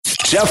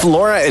Jeff,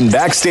 Laura, and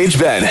Backstage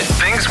Ben.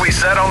 Things we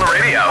said on the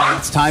radio.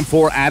 It's time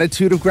for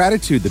Attitude of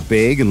Gratitude, the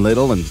big and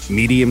little and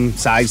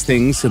medium-sized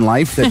things in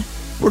life that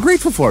we're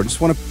grateful for.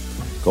 Just want to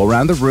go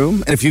around the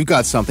room, and if you've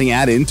got something,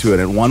 add into it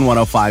at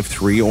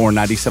 11053 or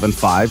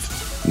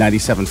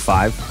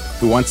 97.5.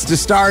 Who wants to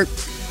start?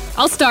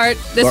 I'll start.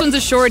 This one's a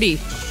shorty.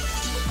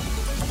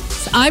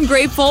 I'm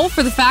grateful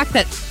for the fact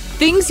that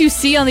things you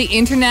see on the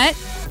internet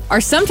are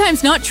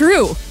sometimes not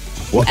true.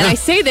 What? And I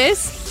say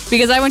this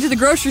because I went to the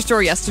grocery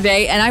store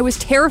yesterday and I was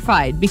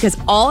terrified because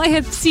all I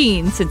have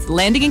seen since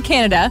landing in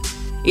Canada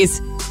is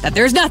that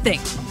there's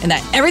nothing and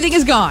that everything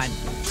is gone.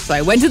 So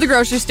I went to the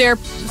grocery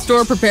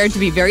store prepared to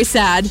be very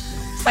sad.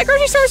 My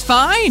grocery store's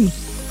fine.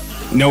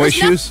 No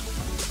issues?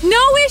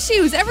 No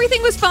issues.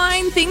 Everything was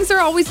fine. Things are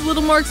always a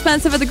little more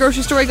expensive at the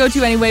grocery store I go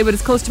to anyway, but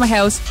it's close to my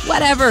house.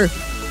 Whatever.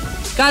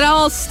 Got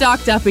all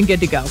stocked up and good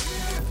to go.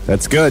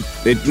 That's good.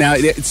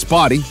 It's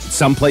spotty.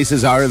 Some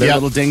places are. They're a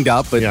little dinged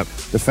up, but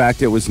the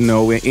fact it was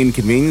no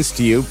inconvenience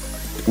to you,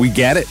 we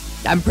get it.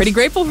 I'm pretty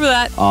grateful for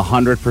that.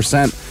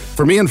 100%.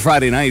 For me on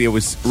Friday night, it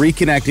was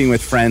reconnecting with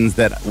friends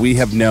that we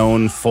have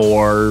known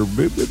for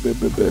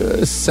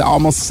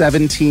almost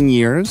 17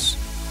 years.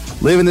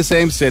 Live in the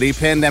same city.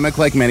 Pandemic,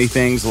 like many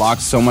things,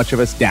 locked so much of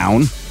us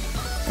down.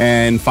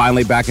 And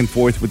finally, back and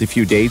forth with a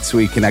few dates.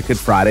 We connected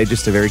Friday,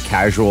 just a very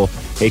casual,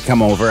 hey,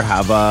 come over,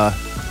 have a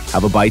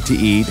bite to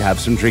eat,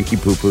 have some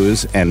drinky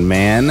poo-poos. And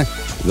man,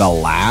 the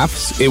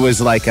laughs. It was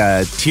like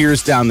a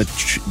tears down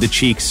the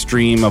cheek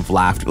stream of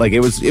laughter. Like, it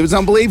was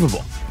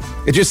unbelievable.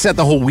 It just set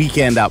the whole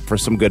weekend up for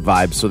some good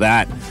vibes. So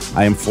that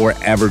I am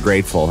forever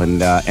grateful.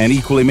 And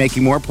equally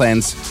making more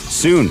plans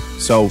soon.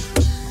 So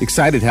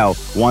excited how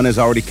one is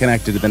already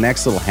connected to the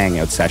next little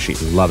hangout session.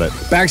 Love it.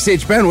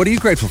 Backstage Ben, what are you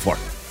grateful for?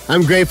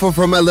 I'm grateful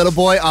for my little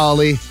boy,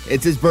 Ollie.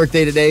 It's his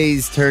birthday today.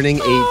 He's turning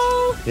 8.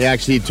 He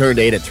actually turned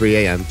 8 at 3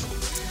 a.m.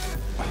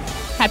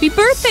 Happy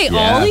birthday,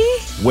 Ollie.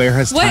 Where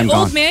has time What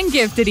gone? old man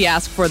gift did he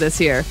ask for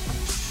this year?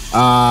 He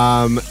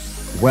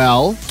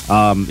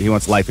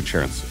wants life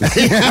insurance.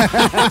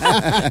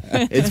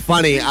 It's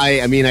funny.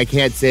 I mean, I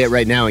can't say it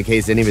right now in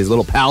case any of his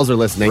little pals are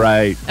listening.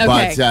 Right. Okay.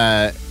 But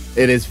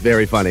it is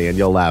very funny, and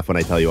you'll laugh when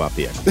I tell you off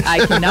the air.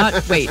 I cannot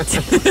wait.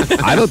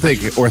 I don't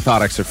think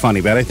orthotics are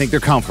funny, but I think they're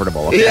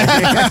comfortable. Okay?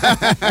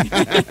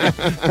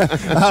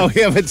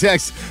 We have a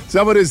text.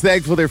 Someone who's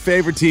thankful their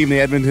favorite team, the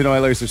Edmonton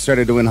Oilers, have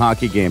started to win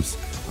hockey games.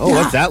 Oh,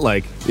 what's that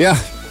like? Yeah.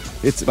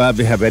 It's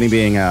Benny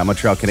being a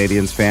Montreal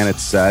Canadiens fan.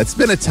 It's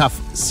been a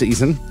tough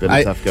season. Been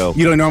a tough go.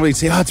 You don't normally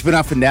say, it's been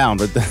up and down,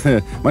 but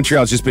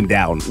Montreal's just been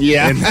down.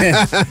 Yeah. And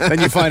then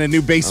you find a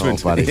new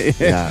basement buddy.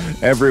 Yeah.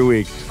 every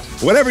week.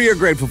 Whatever you're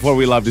grateful for,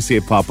 we love to see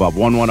it pop up.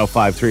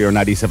 11053 or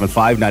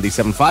 97.5,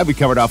 97.5. We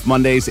covered off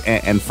Mondays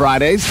and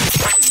Fridays.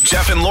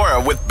 Jeff and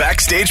Laura with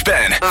Backstage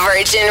Ben.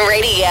 Virgin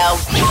Radio.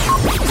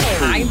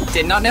 I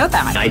did not know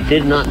that. I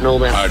did not know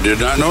that. I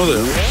did not know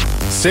that.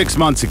 6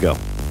 months ago,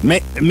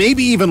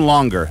 maybe even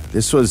longer,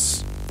 this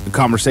was a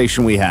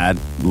conversation we had.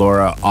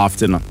 Laura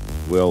often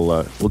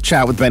will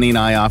chat with Benny and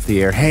I off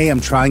the air. Hey,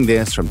 I'm trying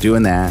this or I'm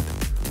doing that.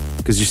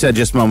 Because you said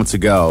just moments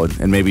ago,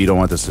 and maybe you don't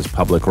want this as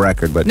public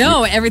record, but...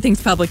 No,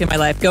 everything's public in my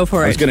life. Go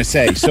for it. I was going to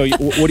say, so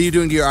what are you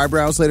doing to your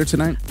eyebrows later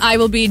tonight? I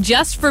will be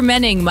just for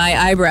menning my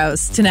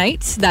eyebrows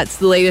tonight. That's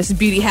the latest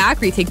beauty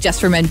hack where you take just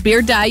for men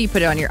beard dye, you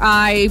put it on your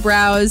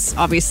eyebrows.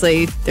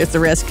 Obviously, there's the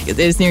risk. It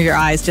is near your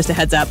eyes, just a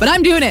heads up. But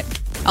I'm doing it.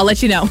 I'll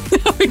let you know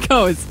how it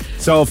goes.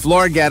 So if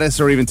Laura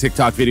Geddes or even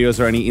TikTok videos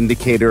are any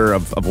indicator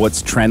of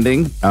what's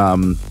trending,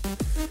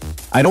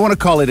 I don't want to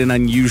call it an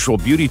unusual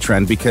beauty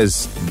trend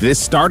because this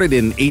started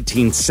in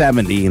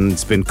 1870 and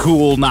it's been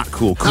cool, not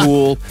cool,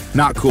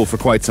 not cool for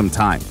quite some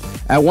time.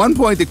 At one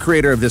point, the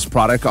creator of this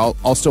product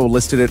also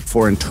listed it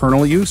for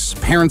internal use.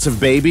 Parents of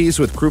babies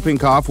with croughing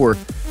cough were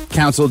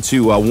counseled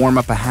to warm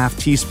up a half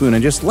teaspoon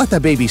and just let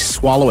that baby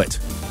swallow it.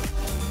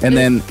 And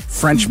then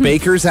French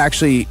bakers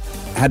actually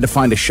had to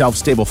find a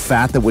shelf-stable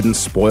fat that wouldn't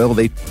spoil.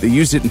 They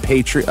used it in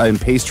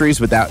pastries,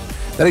 but that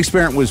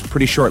experiment was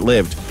pretty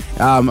short-lived.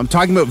 I'm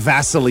talking about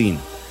Vaseline.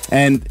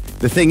 And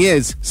the thing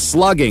is,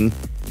 slugging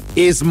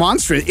is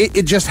monstrous.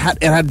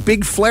 It had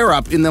big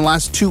flare-up in the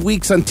last 2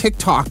 weeks on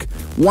TikTok.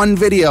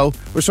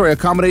 A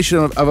combination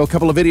of a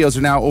couple of videos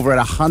are now over at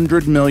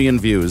 100 million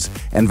views.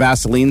 And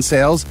Vaseline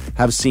sales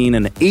have seen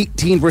an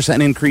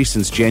 18% increase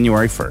since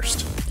January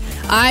 1st.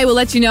 I will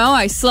let you know,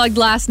 I slugged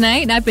last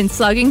night, and I've been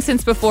slugging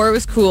since before it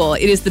was cool.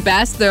 It is the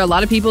best. There are a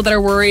lot of people that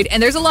are worried,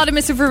 and there's a lot of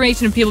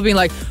misinformation of people being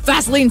like,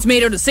 Vaseline's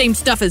made out of the same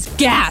stuff as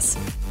gas.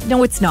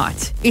 No, it's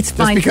not. It's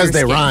fine Just because for your they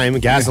skin. rhyme,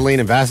 gasoline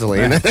and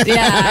Vaseline.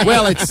 Yeah.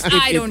 Well,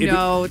 I don't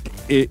know.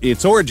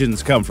 Its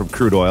origins come from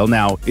crude oil.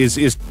 Now, is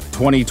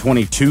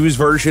 2022's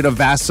version of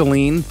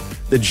Vaseline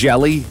the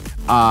jelly?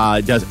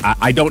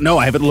 I don't know.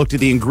 I haven't looked at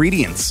the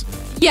ingredients.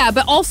 Yeah,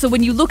 but also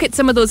when you look at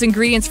some of those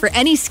ingredients for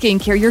any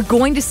skincare, you're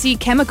going to see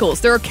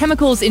chemicals. There are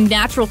chemicals in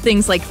natural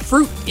things like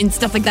fruit and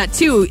stuff like that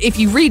too. If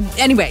you read,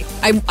 anyway,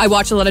 I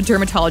watch a lot of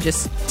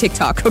dermatologists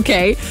TikTok,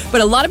 okay?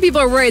 But a lot of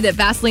people are worried that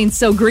Vaseline's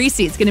so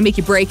greasy, it's going to make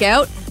you break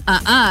out.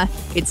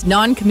 It's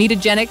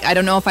non-comedogenic. I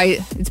don't know if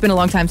it's been a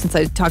long time since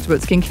I talked about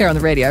skincare on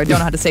the radio. I don't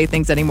know how to say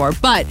things anymore,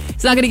 but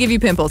it's not going to give you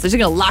pimples. It's just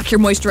going to lock your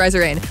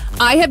moisturizer in.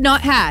 I have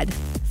not had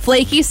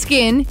flaky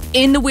skin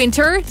in the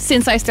winter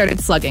since I started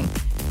slugging.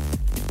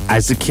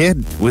 As a kid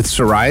with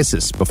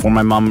psoriasis, before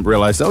my mom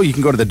realized, you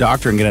can go to the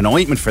doctor and get an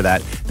ointment for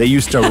that, they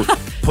used to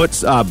put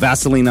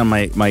Vaseline on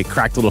my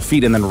cracked little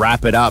feet and then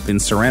wrap it up in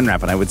saran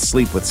wrap, and I would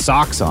sleep with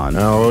socks on.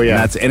 Oh,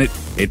 yeah. And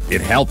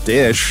it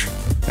helped-ish.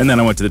 And then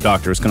I went to the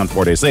doctor. It was gone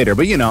 4 days later,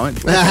 but you know.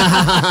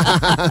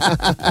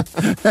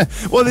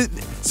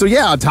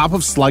 On top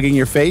of slugging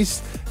your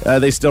face,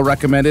 they still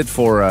recommend it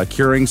for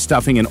curing,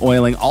 stuffing, and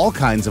oiling all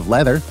kinds of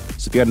leather.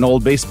 So if you got an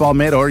old baseball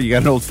mitt or you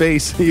got an old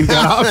face, you've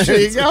got options.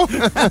 There you go.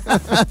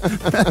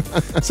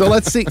 So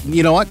let's see.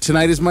 You know what?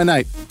 Tonight is my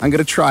night. I'm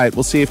going to try it.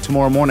 We'll see if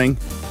tomorrow morning,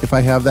 if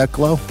I have that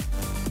glow.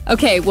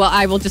 Okay, well,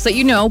 I will just let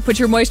you know, put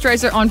your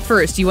moisturizer on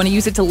first. You want to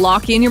use it to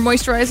lock in your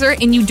moisturizer,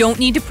 and you don't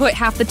need to put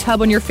half the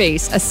tub on your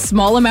face. A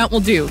small amount will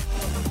do.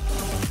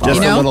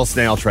 Just a little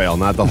snail trail,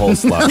 not the whole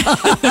slug.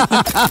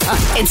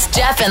 It's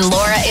Jeff and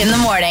Laura in the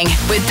morning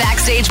with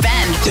Backstage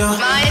Ben.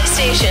 My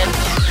station.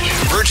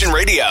 Virgin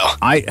Radio.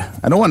 I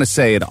don't want to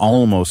say it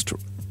almost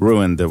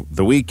ruined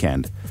the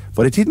weekend,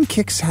 but it didn't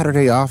kick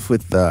Saturday off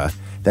with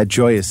that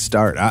joyous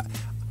start.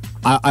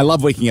 I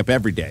love waking up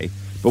every day,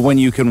 but when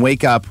you can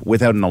wake up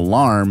without an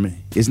alarm,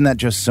 isn't that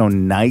just so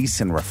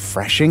nice and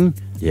refreshing?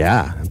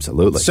 Yeah,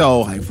 absolutely.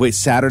 So I wait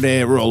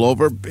Saturday, I roll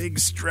over, big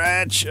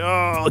stretch.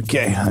 Oh,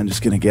 okay, I'm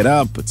just going to get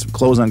up, put some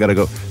clothes on, got to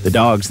go. The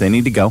dogs, they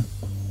need to go.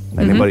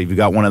 Anybody, if you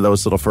got one of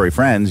those little furry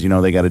friends, you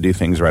know they got to do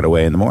things right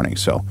away in the morning.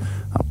 So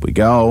up we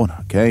go.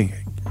 Okay,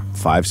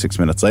 5-6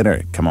 minutes later,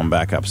 I come on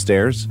back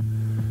upstairs,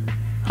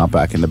 hop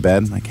back into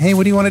bed. Like, hey,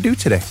 what do you want to do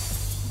today?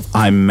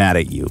 I'm mad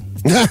at you.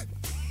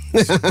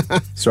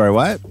 Sorry,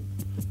 what?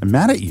 I'm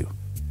mad at you.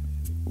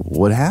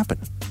 What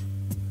happened?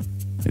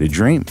 I had a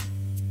dream.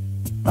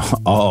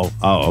 Oh,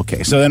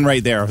 okay. So then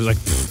right there, I was like,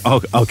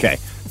 okay,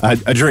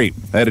 a dream.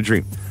 I had a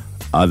dream.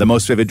 The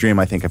most vivid dream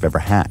I think I've ever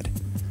had.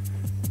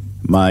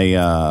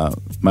 My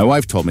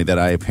wife told me that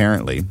I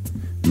apparently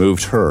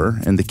moved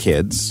her and the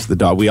kids, the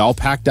dog. We all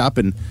packed up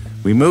and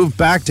we moved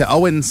back to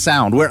Owen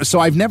Sound. So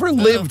I've never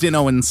lived in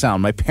Owen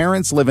Sound. My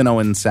parents live in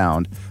Owen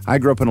Sound. I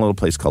grew up in a little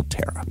place called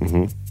Tara.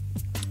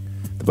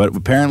 Mm-hmm. But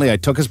apparently I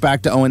took us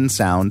back to Owen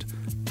Sound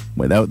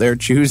without their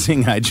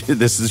choosing.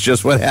 This is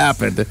just what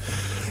happened.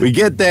 We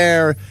get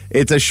there.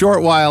 It's a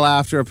short while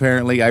after,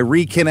 apparently. I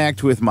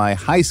reconnect with my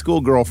high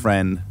school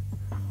girlfriend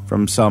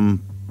from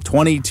some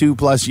 22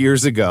 plus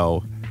years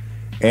ago.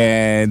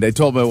 And I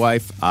told my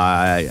wife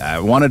I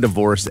want a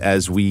divorce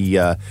as we,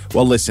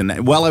 listen,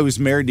 while I was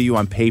married to you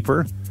on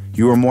paper,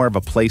 you were more of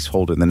a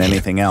placeholder than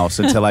anything else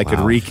until I could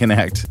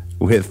reconnect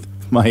with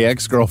my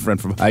ex-girlfriend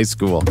from high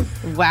school.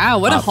 Wow,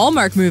 what a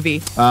Hallmark movie.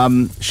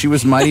 She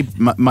was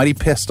mighty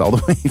pissed all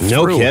the way through.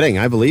 No kidding,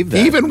 I believe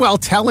that. Even while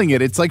telling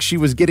it, it's like she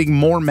was getting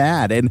more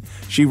mad, and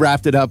she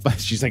wrapped it up.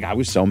 She's like, I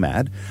was so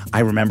mad. I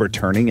remember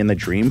turning in the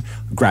dream,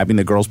 grabbing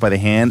the girls by the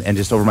hand, and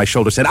just over my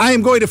shoulder said, I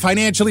am going to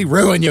financially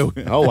ruin you.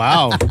 Oh,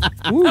 wow.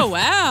 Oh,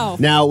 wow.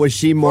 Now, was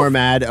she more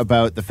mad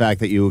about the fact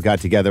that you got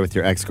together with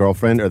your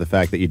ex-girlfriend or the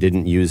fact that you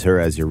didn't use her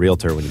as your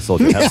realtor when you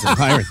sold your house in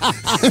Byron?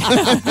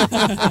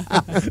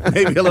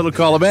 Maybe a little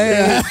column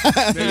A,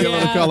 maybe a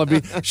little column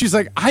B. She's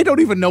like, I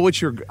don't even know what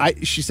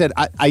she said,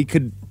 I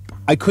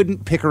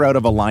couldn't pick her out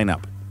of a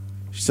lineup.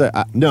 She said,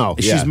 no.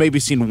 She's maybe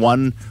seen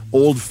one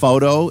old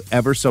photo,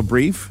 ever so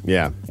brief.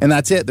 Yeah. And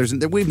that's it.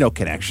 We have no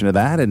connection to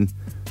that. And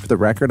for the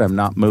record, I'm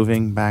not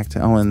moving back to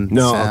Owen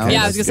Sound. Okay.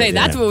 Yeah, I was going to say,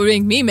 that's what would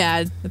make me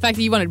mad. The fact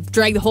that you want to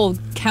drag the whole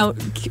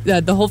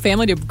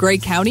family to Gray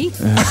County.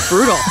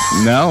 Brutal.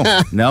 No.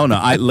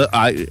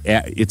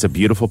 It's a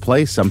beautiful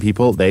place. Some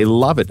people, they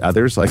love it.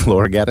 Others, like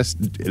Laura Geddes,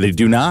 they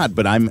do not.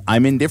 But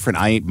I'm indifferent.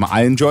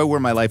 I enjoy where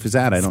my life is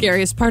at.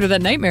 Scariest part of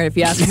that nightmare, if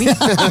you ask me.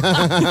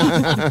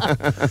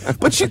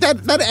 But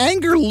that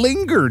anger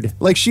lingered.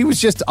 Like she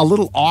was just a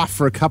little off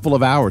for a couple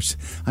of hours.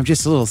 I'm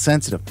just a little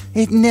sensitive.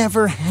 It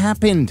never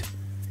happened.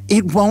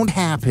 It won't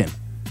happen.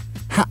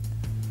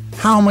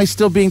 How am I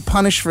still being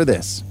punished for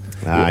this?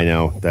 I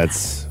know.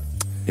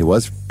 It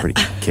was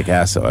pretty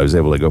kick-ass, so I was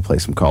able to go play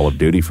some Call of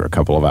Duty for a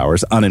couple of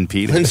hours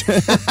unimpeded.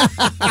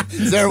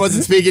 Sarah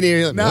wasn't speaking to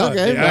you. No,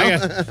 okay.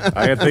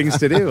 I got things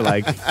to do,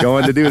 like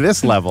going to do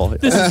this level.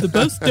 This is the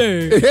best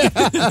day.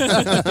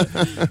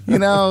 You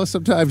know,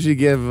 sometimes you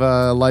give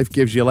life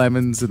gives you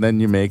lemons, and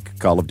then you make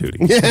Call of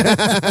Duty.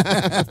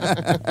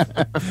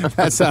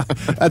 That's how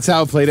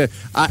I played it.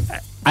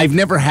 I've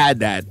never had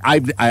that.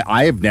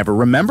 I have never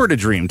remembered a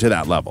dream to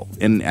that level,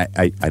 and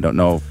I don't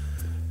know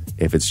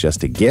if it's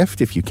just a gift,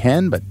 if you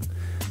can, but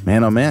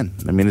man, oh man.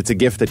 I mean, it's a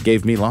gift that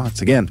gave me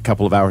lots. Again, a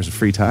couple of hours of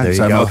free time,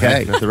 so I'm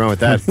okay. Nothing wrong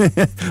with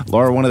that.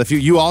 Laura, one of the few.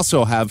 You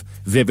also have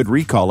vivid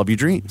recall of your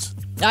dreams.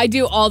 I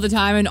do all the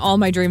time, and all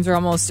my dreams are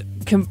almost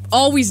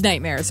always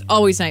nightmares.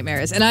 Always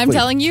nightmares. And I'm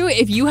telling you,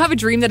 if you have a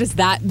dream that is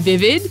that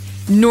vivid,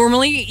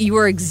 normally you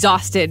are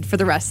exhausted for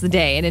the rest of the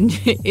day. And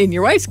in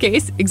your wife's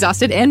case,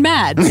 exhausted and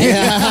mad.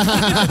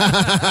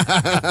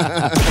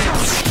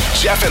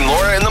 Jeff and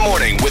Laura in the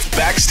morning with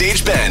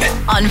Backstage Ben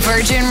on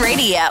Virgin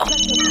Radio.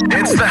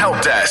 It's the Help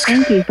Desk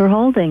Thank you for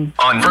holding.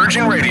 on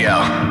Virgin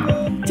Radio.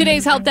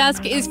 Today's help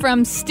desk is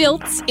from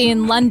Stilts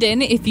in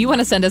London. If you want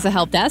to send us a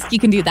help desk, you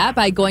can do that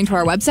by going to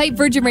our website,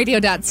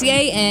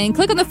 virginradio.ca, and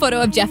click on the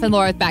photo of Jeff and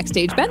Laura with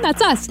Backstage Ben.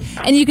 That's us.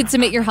 And you can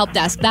submit your help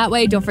desk that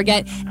way. Don't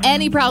forget,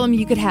 any problem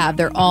you could have,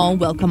 they're all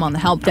welcome on the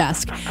help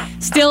desk.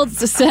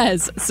 Stilts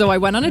says, so I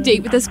went on a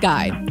date with this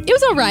guy. It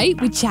was all right.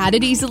 We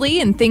chatted easily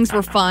and things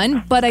were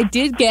fun, but I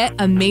did get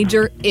a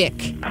major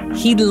ick.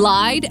 He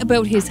lied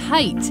about his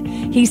height.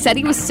 He said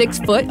he was 6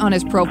 foot on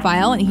his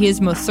profile, and he is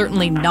most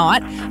certainly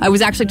not. I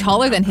was actually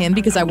taller than him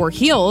because I wore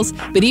heels,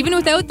 but even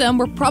without them,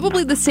 we're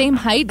probably the same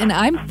height, and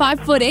I'm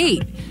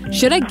 5'8".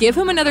 Should I give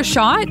him another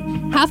shot?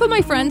 Half of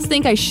my friends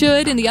think I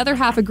should, and the other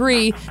half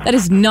agree that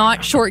is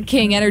not short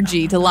king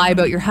energy to lie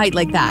about your height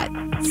like that.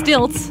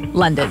 Stilts,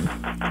 London.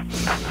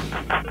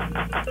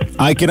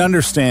 I can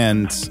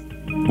understand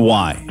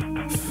why.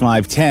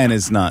 5'10"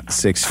 is not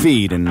 6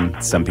 feet,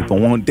 and some people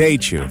won't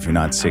date you if you're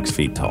not 6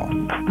 feet tall.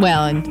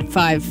 Well, and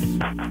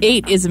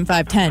 5'8" isn't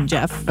 5'10",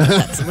 Jeff.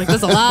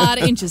 There's a lot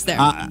of inches there.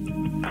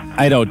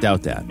 I don't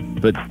doubt that,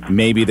 but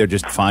maybe they're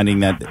just finding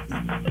that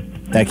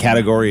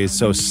category is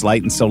so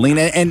slight and so lean,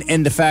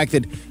 and the fact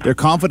that they're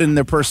confident in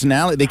their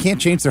personality, they can't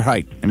change their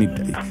height. I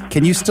mean,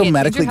 can you still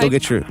medically go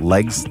get your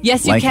legs?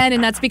 Yes, you can,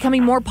 and that's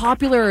becoming more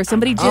popular.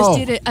 Somebody just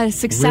did a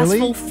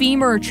successful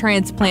femur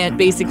transplant,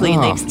 basically,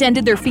 and they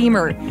extended their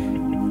femur.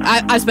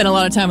 I spent a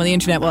lot of time on the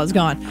internet while I was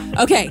gone.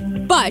 Okay,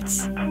 but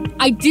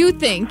I do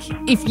think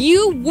if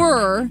you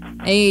were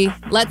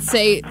let's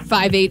say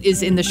 5'8"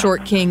 is in the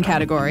short king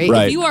category.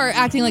 Right. If you are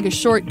acting like a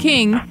short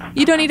king,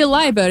 you don't need to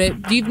lie about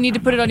it. Do you need to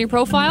put it on your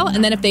profile?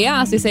 And then if they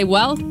ask, they say,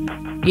 well,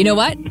 you know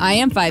what? I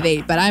am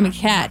 5'8", but I'm a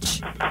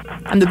catch.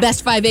 I'm the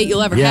best 5'8"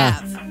 you'll ever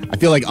have. I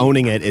feel like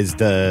owning it is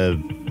the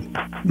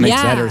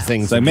better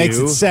thing So to it makes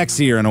do. it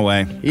sexier in a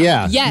way.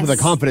 Yeah. Yes. The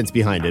confidence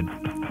behind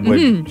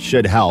it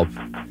should help.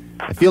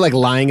 I feel like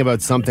lying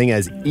about something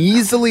as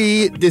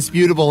easily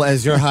disputable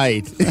as your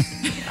height,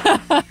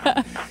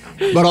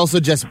 but also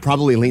just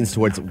probably leans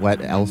towards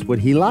what else would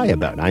he lie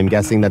about? I'm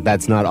guessing that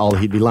that's not all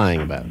he'd be lying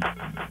about.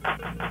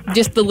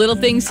 Just the little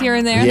things here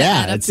and there. that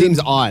add Yeah, up it to- seems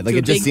odd. Like to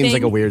it just big seems thing.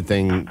 like a weird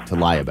thing to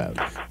lie about.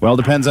 Well, it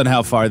depends on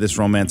how far this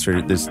romance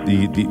or this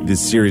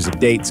series of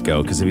dates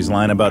go, because if he's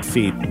lying about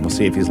feet, we'll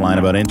see if he's lying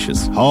about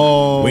inches.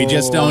 Oh, We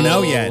just don't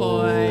know yet.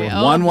 boy.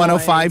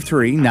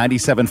 11053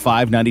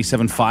 97.5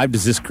 97.5.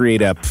 Does this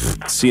create a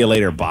see you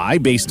later bye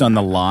based on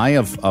the lie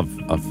of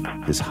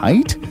his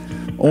height?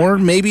 Or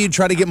maybe you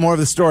try to get more of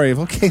the story of,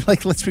 okay,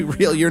 like, let's be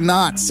real, you're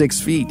not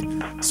 6 feet.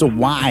 So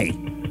why?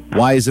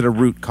 Why is it a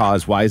root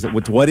cause? Why is it?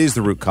 What is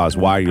the root cause?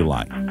 Why are you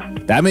lying?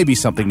 That may be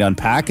something to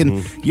unpack.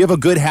 And you have a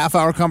good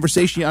half-hour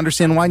conversation. You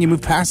understand why, and you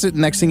move past it.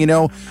 And next thing you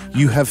know,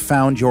 you have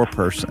found your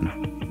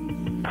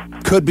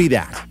person. Could be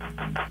that.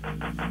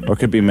 Or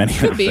could be many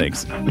other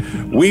things.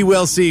 We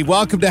will see.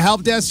 Welcome to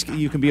Help Desk.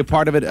 You can be a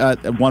part of it at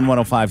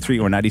 11053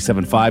 or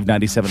 97.5,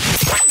 97.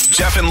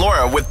 Jeff and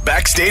Laura with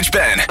Backstage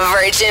Ben.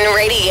 Virgin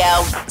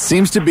Radio.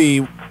 Seems to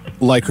be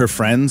like her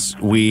friends.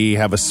 We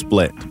have a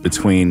split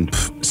between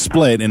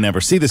split and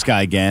never see this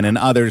guy again, and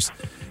others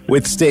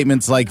with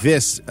statements like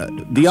this.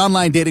 The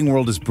online dating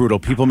world is brutal.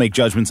 People make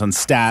judgments on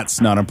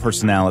stats, not on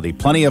personality.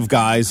 Plenty of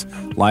guys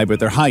lie about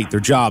their height, their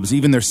jobs,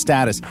 even their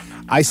status.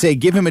 I say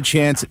give him a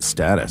chance.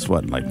 Status?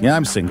 What? Like, yeah,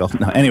 I'm single.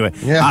 No, anyway,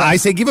 Yeah. I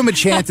say give him a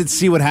chance and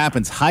see what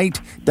happens.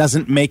 Height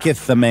doesn't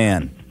maketh the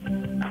man.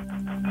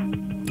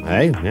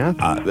 Hey, yeah.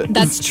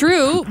 That's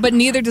true, but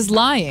neither does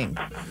lying.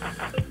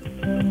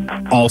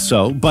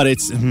 Also, but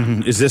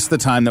is this the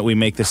time that we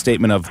make the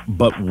statement of,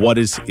 but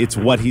it's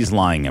what he's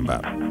lying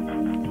about?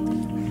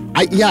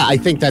 I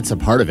think that's a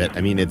part of it.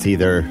 I mean, it's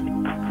either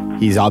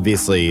he's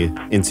obviously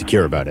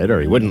insecure about it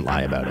or he wouldn't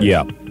lie about it.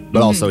 Yeah.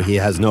 But also he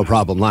has no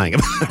problem lying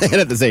about it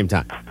at the same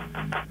time.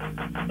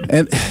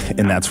 And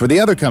that's where the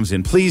other comes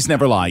in. Please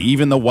never lie.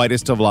 Even the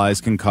whitest of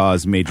lies can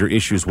cause major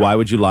issues. Why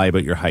would you lie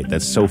about your height?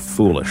 That's so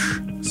foolish,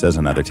 says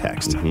another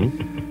text.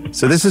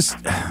 So this is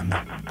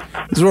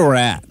where we're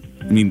at.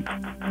 I mean,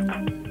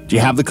 do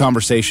you have the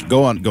conversation?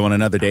 Go on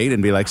another date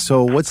and be like,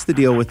 so what's the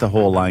deal with the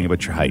whole lying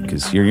about your height?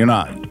 Because you're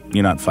not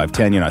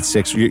 5'10", you're not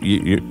 6.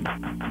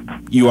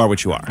 You are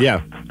what you are.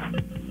 Yeah.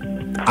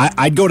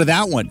 I'd go to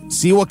that one.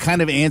 See what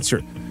kind of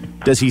answer.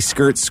 Does he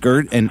skirt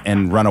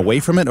and run away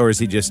from it, or is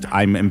he just,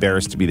 I'm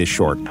embarrassed to be this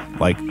short?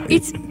 Like,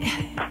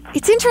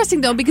 It's interesting,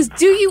 though, because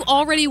do you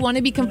already want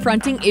to be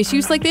confronting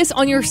issues like this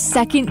on your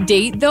second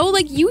date, though?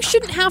 Like, you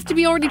shouldn't have to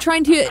be already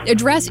trying to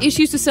address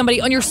issues with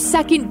somebody on your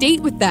second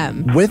date with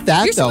them. With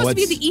that, You're though, supposed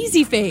to be the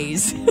easy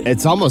phase.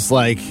 it's almost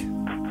like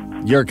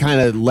you're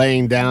kind of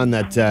laying down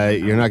that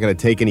you're not going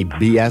to take any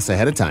BS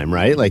ahead of time,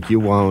 right? Like, you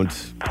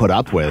won't put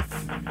up with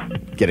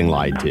getting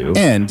lied to.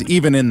 and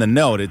even in the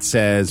note, it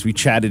says, we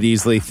chatted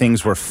easily,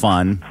 things were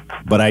fun,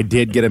 but I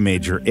did get a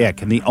major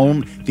ick. And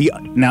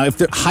now, if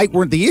the height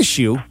weren't the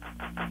issue,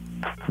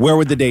 where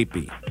would the date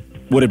be?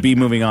 Would it be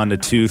moving on to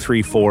 2,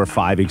 3, 4,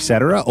 5,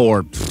 etc.?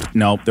 Or,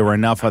 nope, there were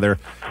enough other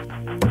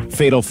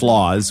fatal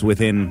flaws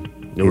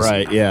within is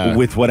Right, yeah.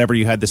 with whatever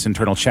you had this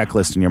internal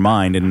checklist in your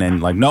mind, and then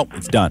like, nope,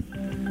 it's done.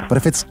 But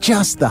if it's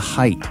just the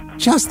height,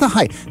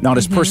 not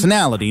his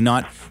personality,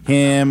 not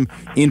him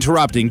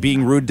interrupting,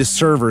 being rude to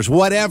servers,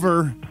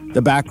 whatever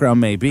the background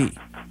may be,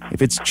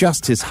 if it's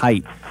just his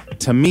height,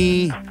 to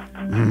me,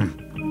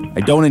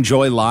 I don't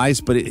enjoy lies,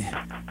 but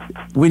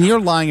when you're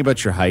lying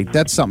about your height,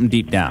 that's something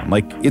deep down.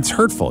 Like, it's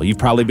hurtful. You've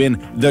probably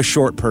been the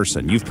short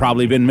person. You've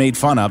probably been made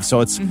fun of,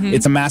 so it's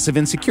a massive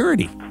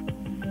insecurity.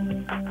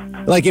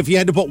 Like, if you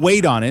had to put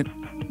weight on it,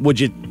 would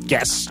you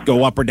guess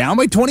go up or down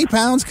by 20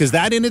 pounds? Because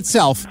that in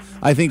itself,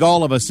 I think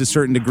all of us to a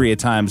certain degree at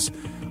times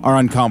are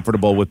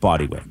uncomfortable with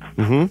body weight.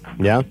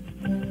 Yeah.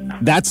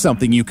 That's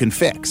something you can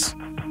fix.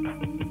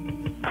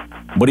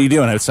 What are you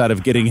doing outside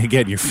of getting,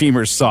 again, your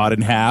femurs sawed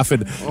in half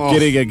and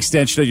getting an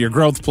extension of your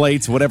growth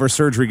plates, whatever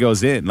surgery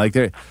goes in?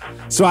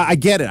 So I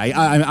get it.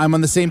 I'm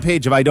on the same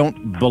page if I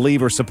don't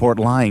believe or support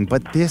lying,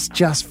 but this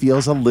just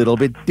feels a little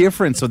bit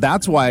different. So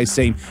that's why I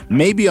say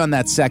maybe on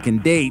that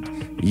second date,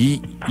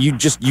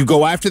 you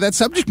go after that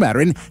subject matter.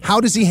 And how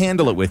does he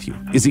handle it with you?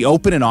 Is he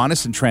open and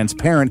honest and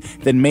transparent?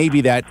 Then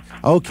maybe that,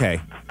 okay,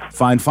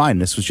 fine.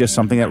 This was just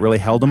something that really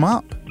held him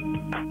up.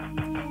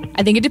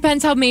 I think it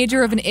depends how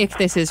major of an ick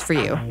this is for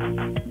you.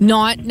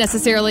 Not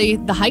necessarily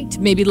the height,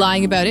 maybe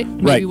lying about it,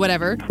 maybe Right.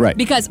 whatever. Right.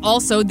 Because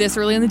also, this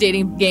early in the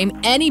dating game,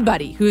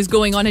 anybody who's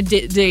going on a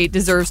date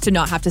deserves to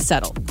not have to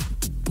settle.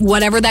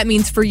 Whatever that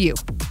means for you.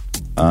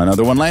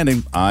 Another one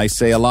landing. I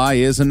say a lie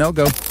is a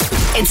no-go.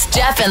 It's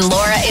Jeff and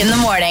Laura in the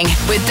morning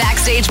with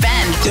Backstage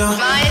Ben.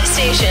 My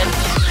station.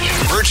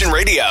 Virgin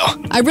Radio.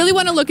 I really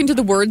want to look into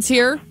the words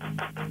here.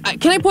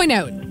 Can I point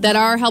out that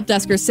our help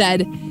desker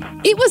said,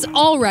 it was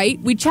all right.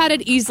 We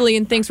chatted easily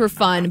and things were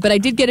fun, but I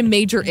did get a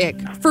major ick.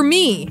 For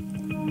me,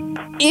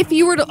 if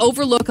you were to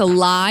overlook a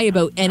lie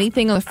about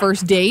anything on the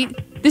first date,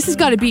 this has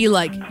got to be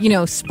like,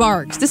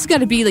 sparks. This has got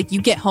to be like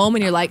you get home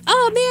and you're like,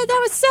 oh man, that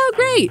was so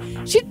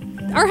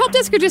great. Our help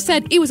desker just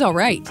said it was all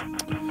right.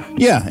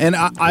 Yeah, and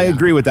I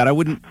agree with that.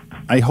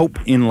 I hope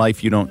in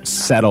life you don't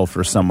settle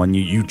for someone.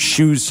 You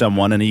choose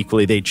someone and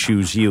equally they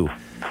choose you.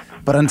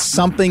 But on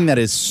something that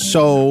is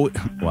so,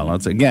 well,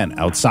 it's again,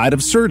 outside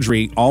of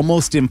surgery,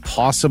 almost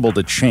impossible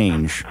to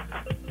change.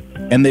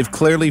 And they've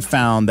clearly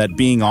found that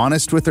being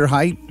honest with their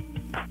height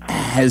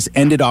has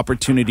ended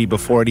opportunity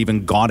before it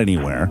even got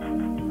anywhere.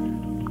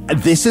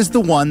 This is the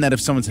one that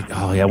if someone said,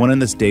 oh, yeah, I went on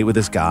this date with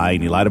this guy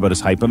and he lied about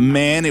his height, but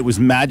man, it was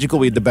magical.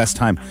 We had the best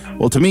time.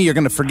 Well, to me, you're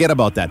going to forget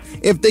about that.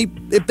 If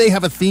they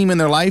have a theme in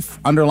their life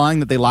underlying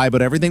that they lie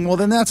about everything, well,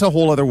 then that's a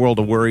whole other world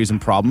of worries and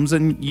problems,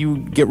 and you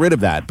get rid of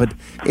that. But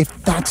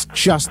if that's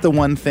just the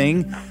one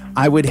thing,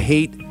 I would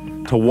hate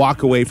to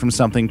walk away from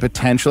something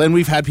potential. And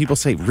we've had people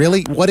say,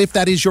 really? What if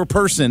that is your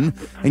person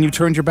and you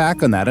turned your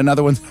back on that?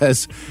 Another one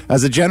says,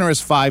 as a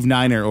generous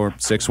 5'9" or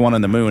 6'1"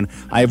 on the moon,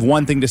 I have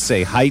one thing to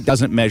say. Height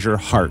doesn't measure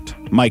heart.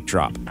 Mic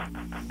drop.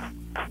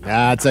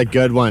 That's a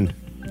good one.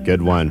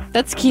 Good one.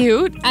 That's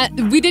cute.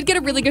 We did get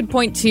a really good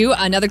point, too.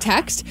 Another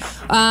text.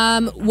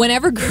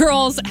 Whenever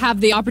girls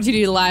have the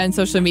opportunity to lie on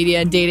social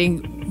media and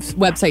dating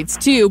websites,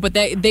 too, but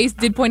they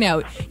did point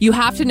out, you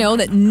have to know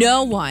that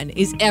no one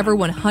is ever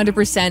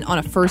 100% on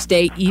a first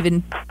date,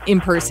 even in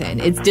person.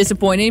 It's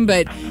disappointing,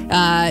 but,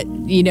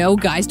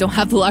 guys don't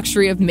have the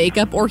luxury of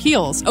makeup or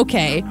heels.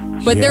 Okay.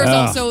 But there's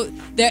also,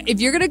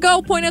 if you're going to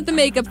go point out the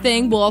makeup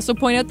thing, we'll also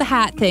point out the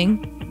hat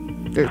thing.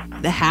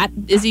 The hat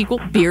is equal.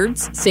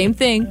 Beards, same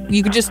thing.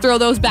 You could just throw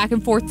those back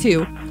and forth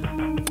too.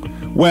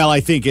 Well,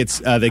 I think it's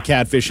the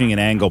catfishing and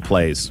angle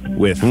plays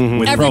with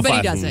Everybody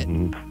profile. does it.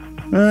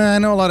 I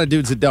know a lot of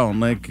dudes that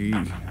don't. Like, you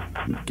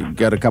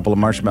got a couple of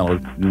marshmallow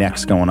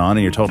necks going on,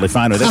 and you're totally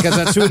fine with it because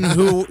that's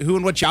who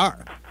and what you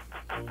are.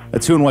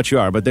 That's who and what you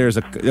are. But there's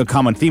a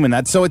common theme in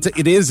that, so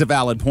it is a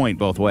valid point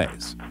both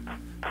ways.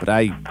 But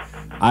I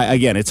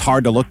again, it's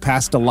hard to look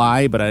past a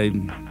lie, but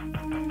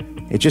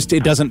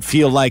it doesn't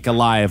feel like a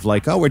lie of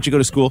like, oh, where'd you go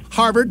to school?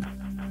 Harvard.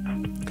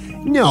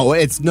 No,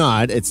 it's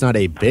not. It's not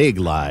a big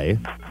lie.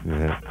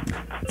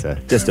 It's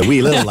just a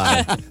wee little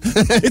lie.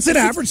 It's an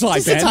average lie,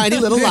 Just a Ben. tiny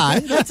little lie.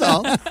 That's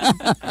all. But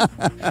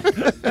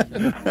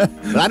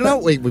I don't know.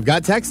 We've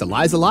got text. A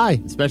lie's a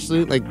lie,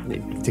 especially like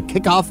to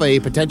kick off a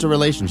potential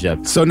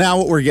relationship. So now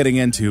what we're getting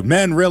into,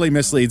 men really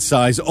mislead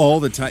size all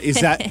the time. Is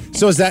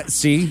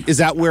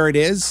that where it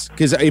is?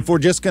 Because if we're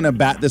just going to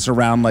bat this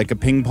around like a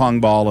ping pong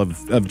ball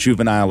of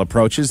juvenile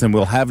approaches, then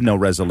we'll have no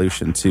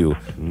resolution to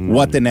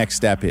what the next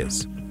step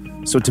is.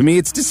 So to me,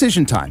 it's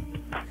decision time.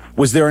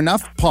 Was there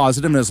enough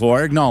positive, as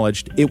Laura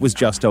acknowledged, it was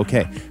just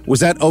okay? Was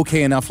that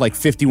okay enough, like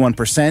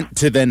 51%,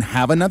 to then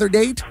have another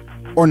date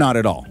or not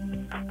at all?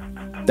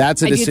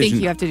 That's a decision. I do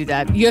think you have to do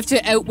that. You have to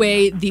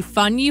outweigh the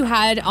fun you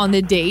had on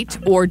the date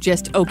or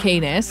just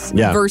okayness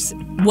versus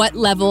what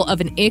level of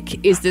an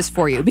ick is this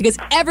for you? Because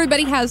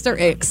everybody has their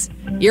icks.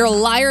 You're a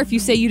liar if you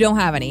say you don't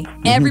have any.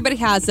 Everybody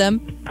has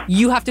them.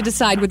 You have to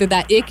decide whether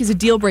that ick is a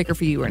deal breaker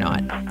for you or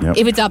not. Yep.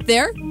 If it's up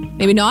there,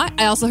 maybe not.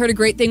 I also heard a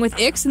great thing with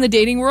icks in the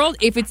dating world.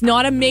 If it's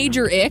not a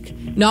major ick,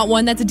 not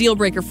one that's a deal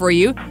breaker for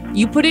you,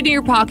 you put it in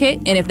your pocket,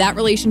 and if that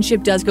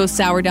relationship does go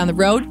sour down the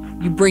road,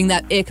 you bring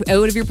that ick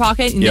out of your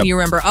pocket, and Yep. then you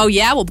remember, oh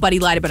yeah, well, Buddy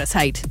lied about his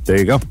height. There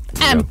you go.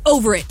 I'm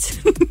over it.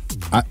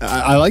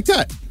 I like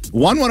that.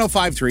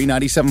 11053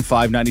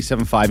 975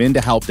 975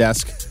 into help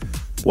desk.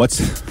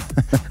 What's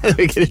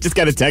We just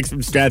got a text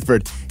from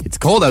Stratford. It's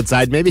cold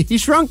outside. Maybe he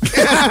shrunk.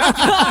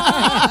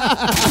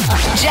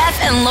 Jeff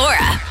and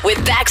Laura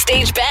with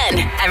Backstage Ben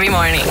every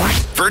morning.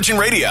 Virgin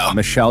Radio.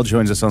 Michelle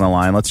joins us on the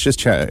line. Let's just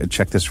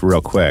check this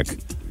real quick.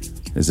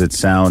 Does it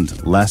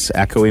sound less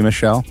echoey,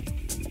 Michelle?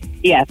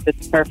 Yes,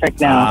 it's perfect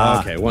now.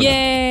 Okay, wonderful.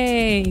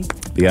 Yay.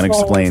 The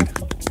unexplained.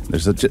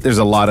 There's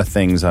a lot of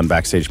things on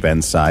Backstage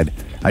Ben's side.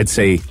 I'd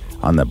say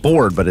on the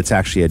board, but it's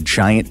actually a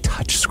giant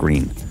touch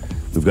screen.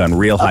 We've gone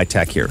real high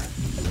tech here.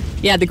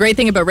 Yeah, the great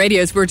thing about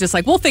radio is we're just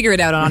like, we'll figure it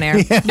out on air.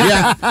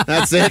 Yeah,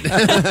 that's it.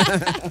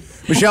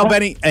 Michelle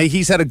Benny,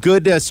 he's had a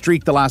good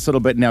streak the last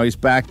little bit. Now he's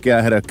back,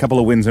 had a couple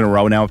of wins in a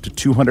row, now up to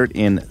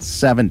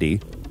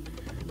 270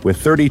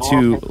 with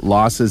 32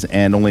 losses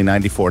and only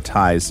 94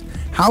 ties.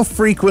 How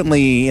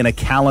frequently in a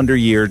calendar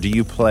year do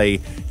you play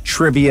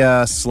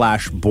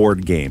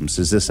trivia/board games?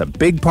 Is this a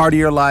big part of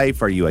your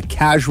life? Are you a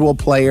casual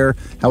player?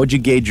 How would you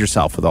gauge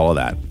yourself with all of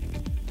that?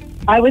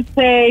 I would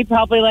say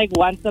probably like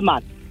once a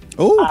month.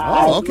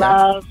 Oh, okay. I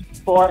love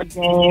board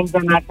games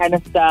and that kind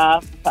of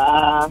stuff.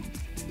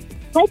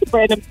 Like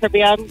random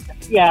trivia.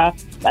 Yeah,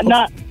 but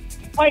not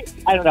quite.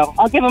 I don't know.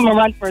 I'll give him a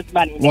run for his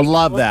money. Well,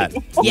 love that.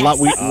 Yes.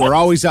 We're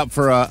always up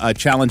for a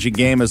challenging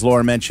game, as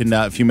Laura mentioned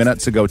a few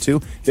minutes ago,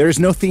 too. There's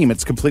no theme.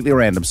 It's completely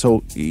random.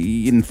 So,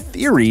 in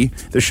theory,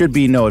 there should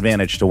be no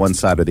advantage to one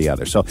side or the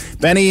other. So,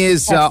 Benny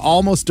is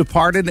almost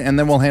departed, and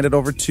then we'll hand it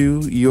over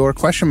to your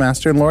question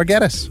master, and Laura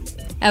Geddes.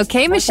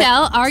 Okay,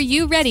 Michelle, are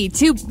you ready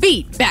to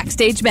beat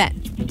Backstage Ben?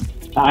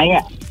 I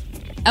am.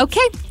 Okay,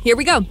 here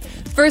we go.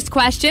 First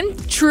question,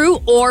 true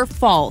or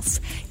false?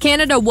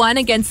 Canada won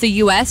against the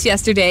U.S.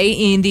 yesterday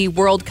in the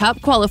World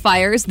Cup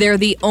qualifiers. They're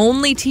the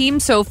only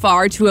team so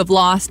far to have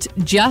lost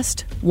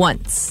just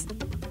once.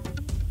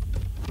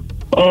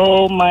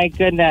 Oh, my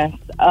goodness.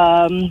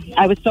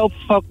 I was so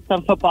focused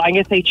on football. I'm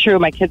going to say true.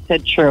 My kid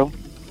said true.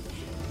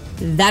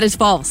 That is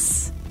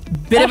false.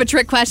 Bit of a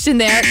trick question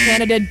there.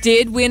 Canada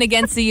did win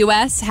against the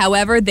U.S.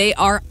 However, they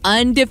are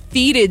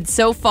undefeated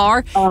so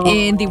far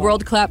in the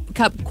World Cup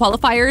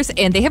qualifiers,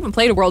 and they haven't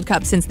played a World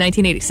Cup since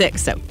 1986.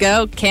 So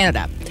go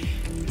Canada.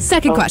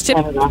 Second question.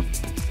 Canada.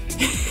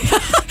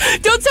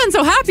 Don't sound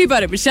so happy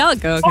about it, Michelle.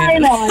 Go I Canada.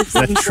 know.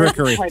 That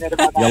trickery. Excited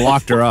about You that.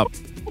 locked her up.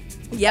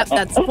 Yep,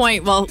 that's the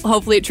point. Well,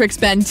 hopefully it tricks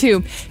Ben,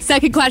 too.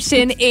 Second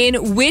question.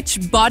 In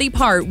which body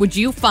part would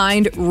you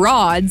find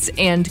rods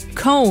and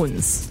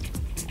cones?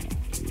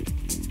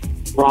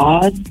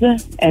 Rods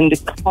and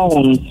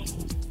cones.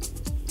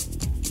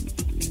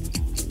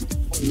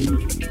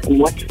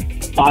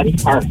 What body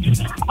part?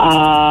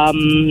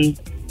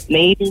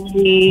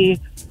 Maybe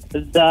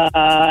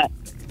the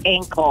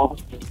ankle.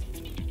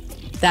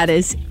 That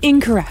is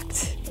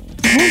incorrect.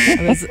 I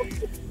was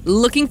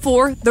looking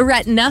for the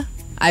retina.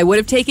 I would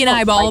have taken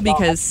eyeball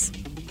because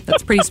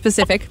that's pretty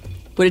specific.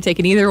 Would have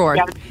taken either or.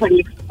 Yeah, it's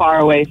pretty far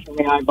away from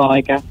the eyeball,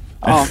 I guess.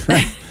 Oh,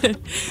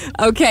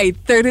 Okay,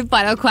 third and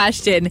final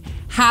question.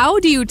 How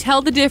do you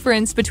tell the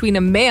difference between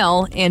a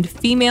male and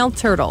female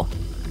turtle?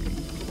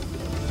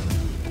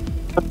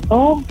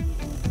 oh,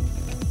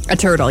 A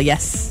turtle,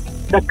 yes.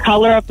 the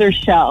color of their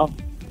shell.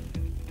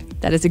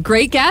 That is a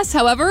great guess.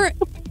 However,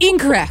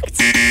 incorrect.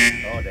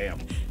 Oh, damn.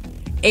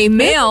 A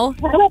male.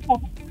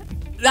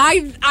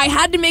 I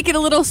had to make it a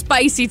little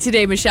spicy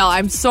today, Michelle.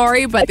 I'm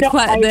sorry, but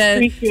I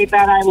appreciate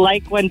that. I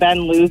like when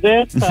Ben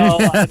loses. So,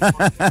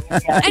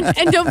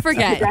 and don't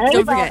forget,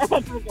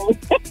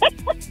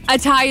 a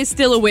tie is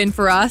still a win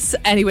for us.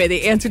 Anyway,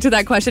 the answer to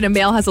that question: a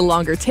male has a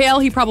longer tail.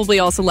 He probably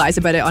also lies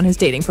about it on his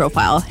dating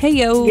profile. Hey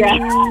yo. Yeah.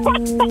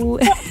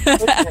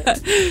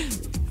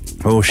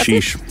 Oh,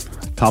 sheesh.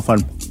 Tough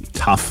one.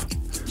 Tough.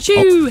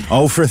 Shoo.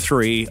 Oh for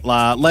 3.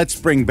 Let's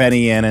bring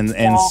Benny in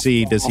and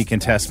see, does he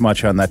contest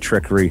much on that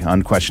trickery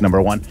on question number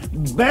 1?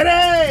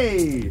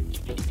 Benny!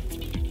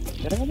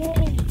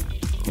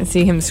 I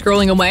see him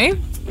scrolling away.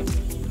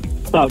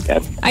 So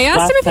good. I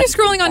asked him if he was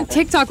scrolling on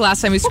TikTok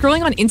last time. He was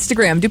scrolling on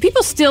Instagram. Do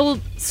people still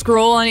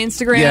scroll on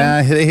Instagram?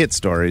 Yeah, they hit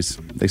stories.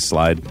 They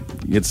slide.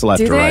 It's left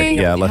Do to right.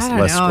 they? Yeah, less I don't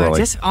know. scrolling.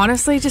 Just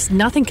honestly, just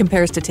nothing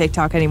compares to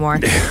TikTok anymore.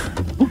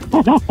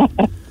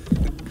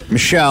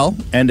 Michelle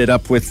ended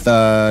up with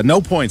no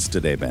points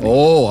today, Benny.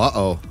 Oh,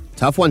 uh-oh.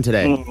 Tough one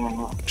today.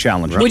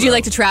 Challenge. Would you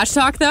like to trash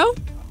talk though?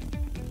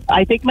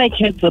 I think my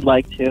kids would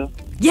like to.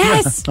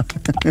 Yes.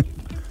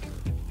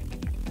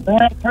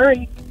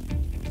 Hurry.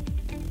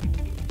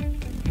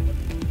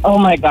 Oh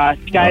my gosh,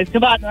 guys,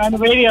 come on, we're on the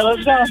radio.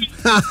 Let's go.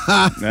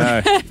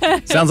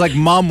 Sounds like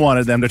Mom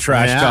wanted them to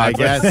trash Yeah, talk. I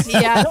guess.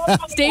 Yeah.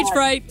 Stage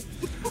fright.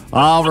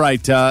 All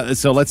right,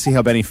 so let's see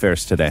how Benny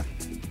fares today.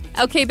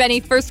 Okay, Benny,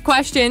 first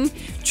question.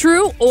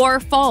 True or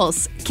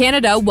false?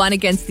 Canada won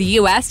against the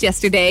U.S.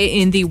 yesterday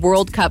in the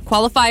World Cup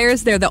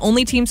qualifiers. They're the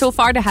only team so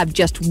far to have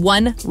just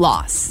one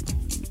loss.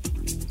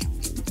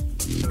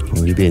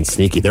 Well, you're being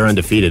sneaky. They're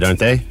undefeated, aren't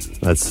they?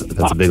 That's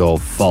a big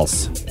old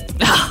false.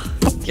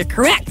 You're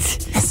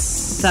correct.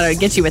 thought I'd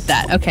get you with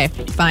that. Okay,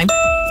 fine.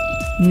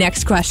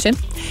 Next question.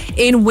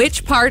 In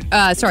which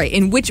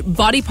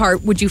body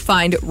part would you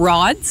find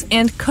rods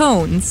and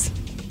cones?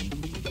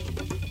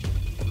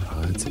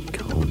 Rods and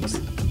cones.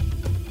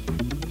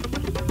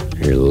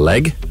 Your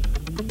leg?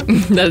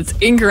 That's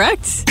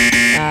incorrect.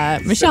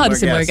 Michelle had a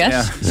similar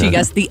guess. yeah. She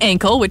guessed the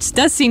ankle, which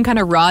does seem kind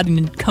of rod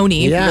and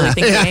coney if you really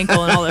think the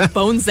ankle and all the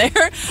bones there.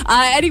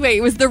 Anyway,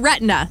 it was the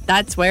retina.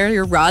 That's where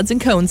your rods and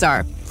cones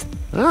are.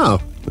 Oh,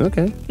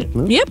 okay.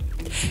 Well, Yep.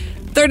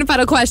 Third and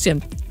final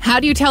question. How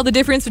do you tell the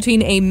difference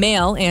between a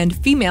male and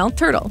female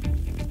turtle?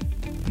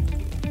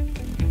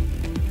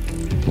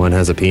 one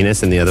has a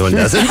penis and the other one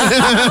doesn't.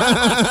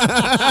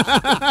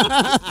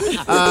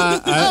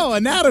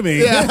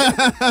 Anatomy.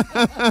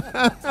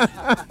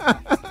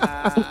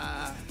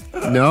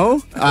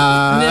 No?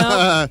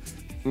 No.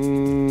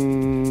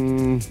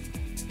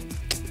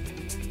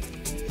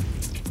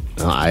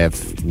 I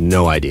have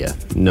no idea.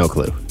 No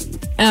clue.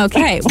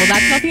 Okay, well,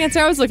 that's not the answer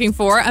I was looking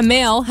for. A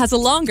male has a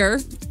longer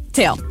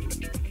tail.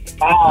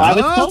 I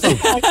was told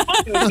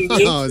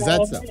Oh, is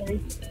that so?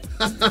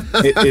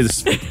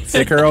 Is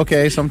thicker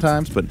okay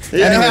sometimes? But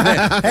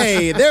anyway,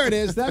 hey, there it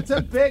is. That's a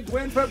big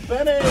win for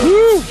Benny.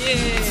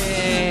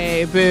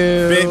 Yay,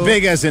 boo.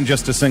 Big as in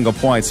just a single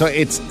point. So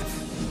it's,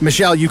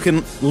 Michelle, you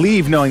can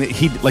leave knowing that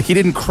he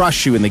didn't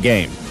crush you in the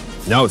game.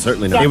 No,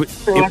 certainly not. It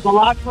That's true. It was a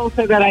lot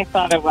closer than I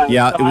thought it was.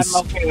 Yeah, so it was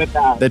I'm okay with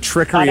that. The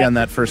trickery on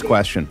that first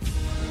question.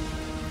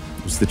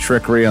 It was the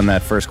trickery on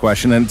that first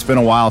question. And it's been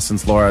a while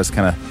since Laura's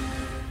kind of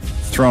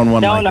thrown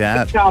one like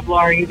that. Good job,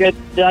 Laura. You did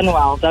done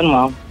well. you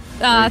go.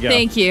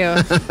 Thank you.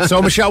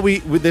 So, Michelle,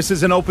 this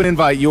is an open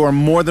invite. You are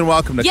more than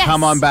welcome to Yes.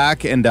 come on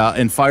back and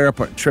fire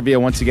up trivia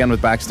once again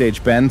with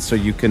Backstage Ben, so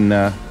you can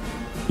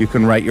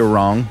right your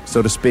wrong,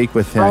 so to speak,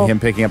 with him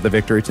picking up the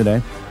victory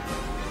today.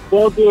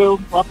 Will do.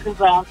 Well,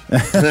 congrats.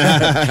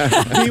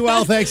 Be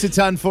well. Thanks a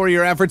ton for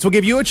your efforts. We'll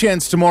give you a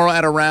chance tomorrow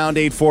at around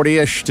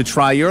 8:40ish to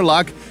try your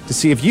luck to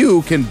see if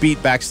you can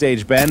beat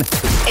Backstage Ben.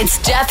 It's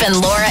Jeff and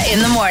Laura in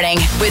the morning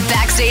with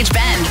Backstage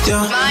Ben.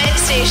 My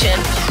station.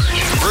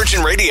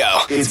 Virgin Radio.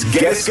 It's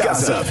Guest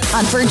Gossip.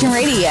 On Virgin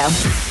Radio.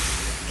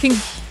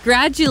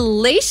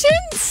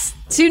 Congratulations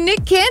to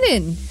Nick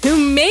Cannon, who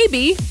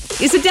maybe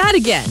is a dad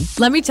again.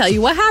 Let me tell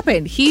you what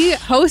happened. He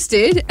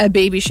hosted a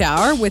baby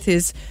shower with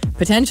his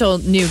potential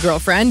new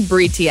girlfriend,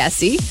 Brie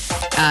Tiesi.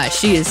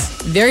 She is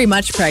very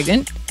much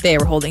pregnant. They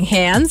were holding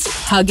hands,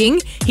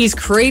 hugging. He's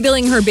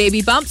cradling her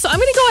baby bump. So I'm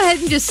going to go ahead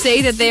and just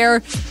say that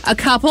they're a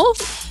couple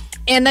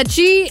and that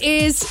she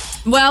is,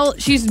 well,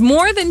 she's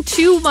more than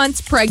 2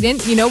 months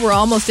pregnant. You know, we're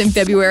almost in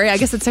February. I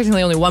guess it's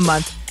technically only 1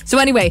 month. So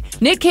anyway,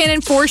 Nick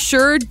Cannon for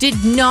sure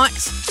did not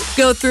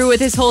go through with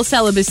his whole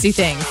celibacy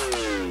thing.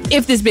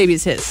 If this baby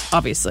is his,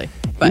 obviously.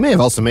 But You may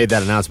have also made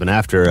that announcement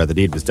after the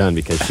deed was done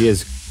because she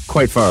is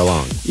quite far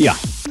along. Yeah.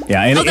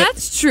 And oh,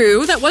 that's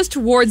true. That was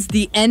towards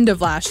the end of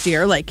last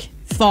year, like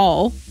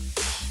fall.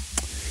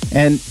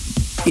 And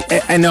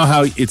I know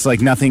how it's like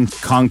nothing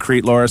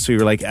concrete, Laura, so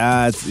you're like,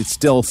 it's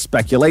still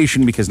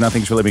speculation because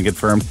nothing's really been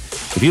confirmed.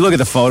 If you look at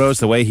the photos,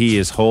 the way he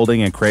is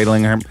holding and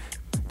cradling her,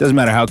 doesn't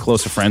matter how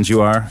close of friends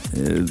you are.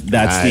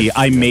 That's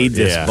I made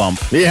this bump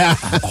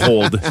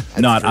hold,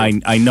 not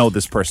I know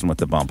this person with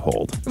the bump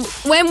hold.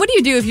 When, what do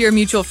you do if you're a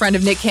mutual friend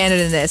of Nick Cannon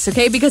in this,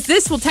 okay? Because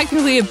this will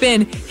technically have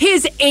been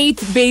his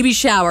 8th baby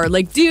shower.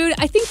 Like, dude,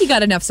 I think he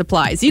got enough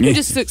supplies. You can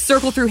just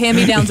circle through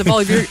hand-me-downs of all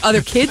of your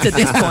other kids at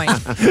this point.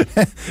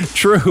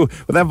 True.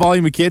 With that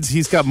volume of kids,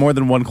 he's got more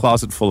than one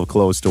closet full of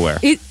clothes to wear.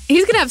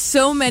 He's going to have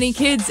so many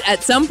kids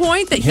at some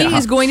point that he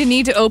is going to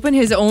need to open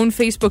his own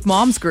Facebook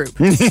moms group.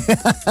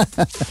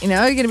 You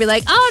know, you're going to be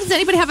like, oh, does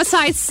anybody have a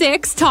size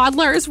 6?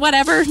 Toddlers,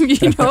 whatever.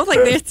 You know, like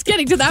it's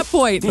getting to that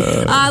point.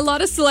 A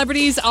lot of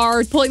celebrities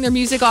are pulling their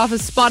music off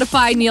of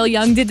Spotify. Neil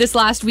Young did this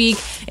last week,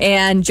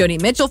 and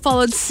Joni Mitchell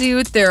followed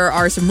suit. There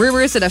are some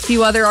rumors that a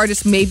few other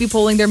artists may be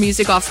pulling their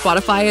music off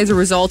Spotify as a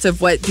result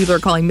of what people are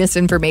calling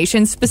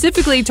misinformation.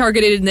 Specifically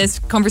targeted in this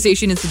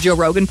conversation is the Joe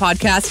Rogan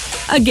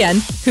podcast.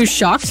 Again, who's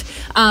shocked?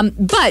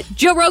 But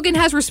Joe Rogan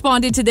has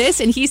responded to this,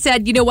 and he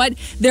said, you know what?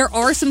 There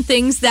are some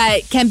things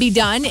that can be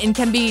done and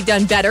can be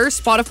done better.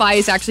 Spotify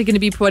is actually going to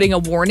be putting a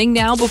warning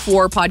now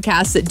before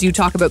podcasts that do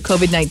talk about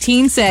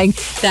COVID-19, saying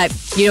that,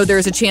 you know,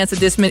 there's a chance that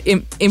this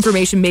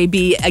information may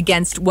be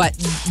against what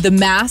the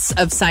mass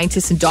of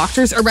scientists and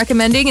doctors are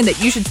recommending, and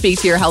that you should speak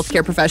to your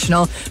healthcare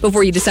professional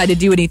before you decide to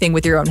do anything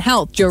with your own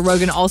health. Joe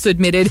Rogan also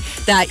admitted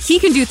that he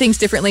can do things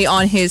differently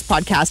on his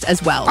podcast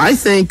as well. I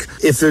think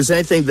if there's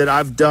anything that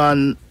I've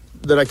done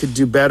that I could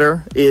do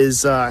better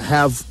is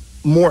have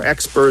more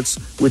experts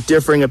with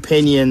differing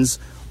opinions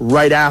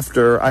right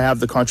after I have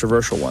the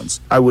controversial ones.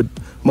 I would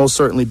most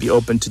certainly be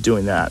open to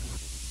doing that.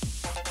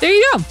 There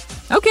you go.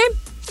 Okay.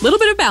 little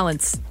bit of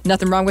balance.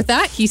 Nothing wrong with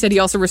that. He said he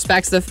also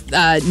respects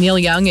the Neil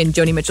Young and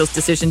Joni Mitchell's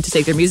decision to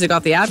take their music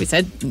off the app. He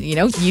said,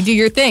 you do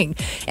your thing.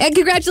 And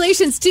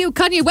congratulations to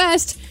Kanye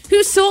West,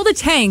 who sold a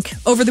tank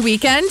over the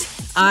weekend.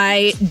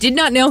 I did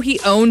not know he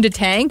owned a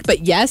tank, but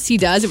yes, he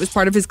does. It was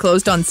part of his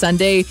Closed on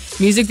Sunday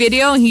music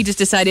video, and he just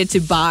decided to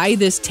buy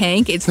this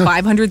tank. It's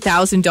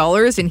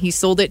 $500,000, and he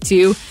sold it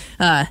to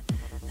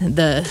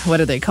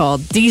what are they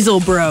called? Diesel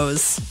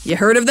Bros. You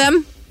heard of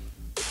them?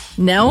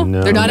 No?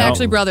 They're not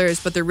actually brothers,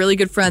 but they're really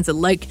good friends that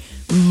like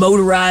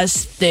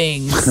motorized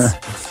things.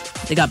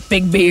 They got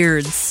big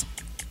beards.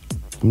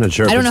 I'm not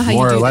sure if know it's how you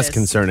more or do less this.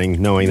 concerning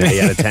knowing that he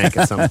had a tank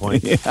at some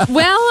point.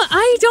 Well,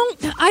 I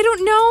don't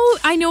know.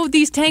 I know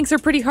these tanks are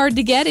pretty hard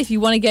to get. If you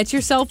want to get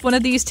yourself one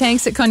of these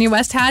tanks that Kanye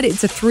West had,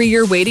 it's a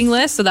 3-year waiting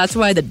list. So that's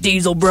why the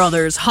Diesel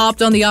Brothers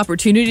hopped on the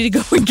opportunity to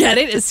go and get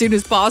it as soon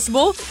as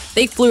possible.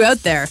 They flew out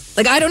there.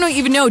 Like, I don't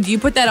even know. Do you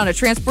put that on a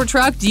transport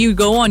truck? Do you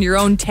go on your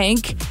own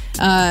tank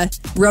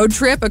road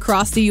trip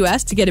across the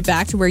U.S. to get it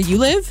back to where you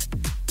live?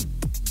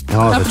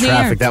 Oh, Up the in the air.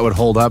 traffic that would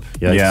hold up.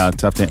 Yikes. Yeah,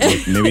 tough to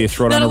maybe you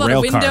throw it Not on a a lot rail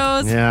of car.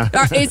 windows. Yeah.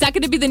 Is that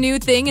going to be the new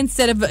thing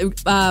instead of,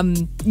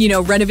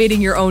 renovating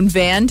your own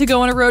van to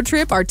go on a road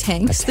trip? Are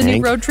tanks the new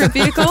tank? road trip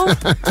vehicle?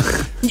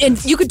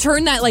 And you could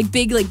turn that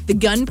big, the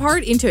gun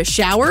part into a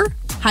shower,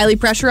 highly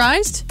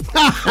pressurized.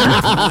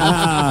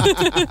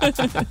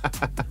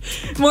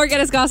 More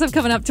Get Us Gossip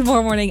coming up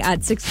tomorrow morning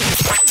at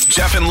 6.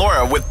 Jeff and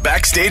Laura with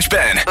Backstage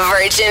Ben.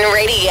 Virgin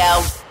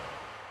Radio.